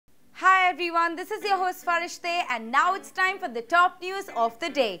everyone, this is your host Farishtey and now it's time for the top news of the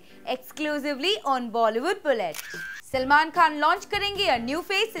day, exclusively on Bollywood Bullet. Salman Khan launched Karenge, a new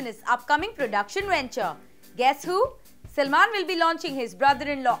face in his upcoming production venture. Guess who? Salman will be launching his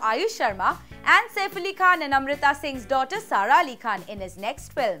brother-in-law Ayush Sharma and Saif Ali Khan and Amrita Singh's daughter Sara Ali Khan in his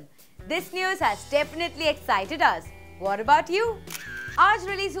next film. This news has definitely excited us. What about you? आज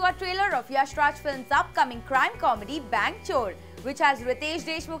release हुआ trailer of Yash Raj films upcoming crime comedy bank चोर, which has Riteish,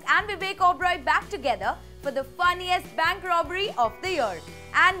 Deshmukh and Vivek Oberoi back together for the funniest bank robbery of the year.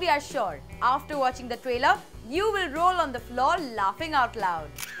 And we are sure, after watching the trailer, you will roll on the floor laughing out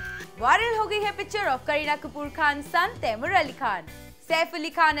loud. Viral ho gayi hai picture of Kareena Kapoor Khan's son Taimur Ali Khan. Saif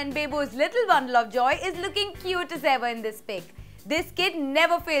Ali Khan and Bebo's little bundle of joy is looking cute as ever in this pic. This kid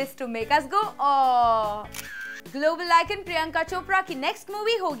never fails to make us go aww. Global icon Priyanka Chopra की next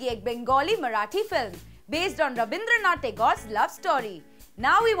movie होगी एक bengali-marathi film based on Rabindranath टैगोर's love story.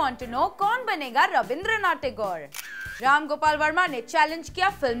 Now we want to know कौन बनेगा रविंद्रनाथ टैगोर. राम गोपाल वर्मा ने challenge किया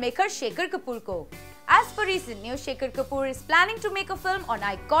film maker Shekhar Kapoor को. As per recent news, Shekhar Kapoor is planning to make a film on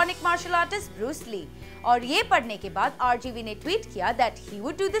iconic martial artist Bruce Lee. और ये पढ़ने के बाद RGV ने ट्वीट किया that he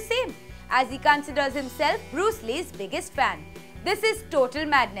would do the same, as he considers himself Bruce Lee's biggest fan. This is total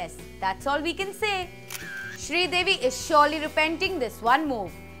madness. That's all we can say. Sridevi is surely repenting this one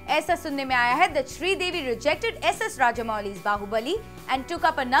move. ऐसा सुनने में आया है that Sridevi rejected SS Rajamouli's Bahubali and took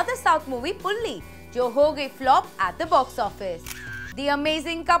up another South movie Pulli, जो हो गई flop at the box office. The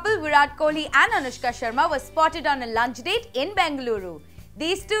amazing couple Virat Kohli and Anushka Sharma were spotted on a lunch date in Bengaluru.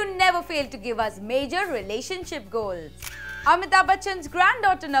 These two never fail to give us major relationship goals. Amitabh Bachchan's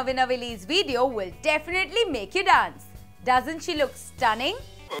granddaughter Navina Vili's video will definitely make you dance. Doesn't she look stunning?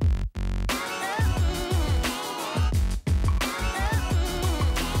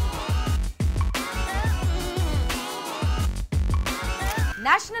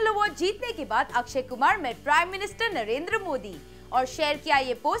 National award जीतने के बाद Akshay Kumar met prime minister Narendra Modi और share किया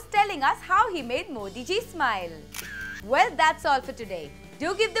ये post telling us how he made Modi ji smile. Well, that's all for today.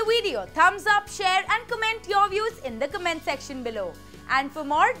 Do give the video thumbs up, share and comment your views in the comment section below. And for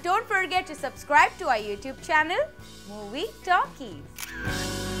more, don't forget to subscribe to our YouTube channel, Movie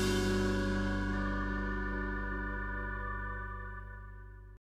Talkies.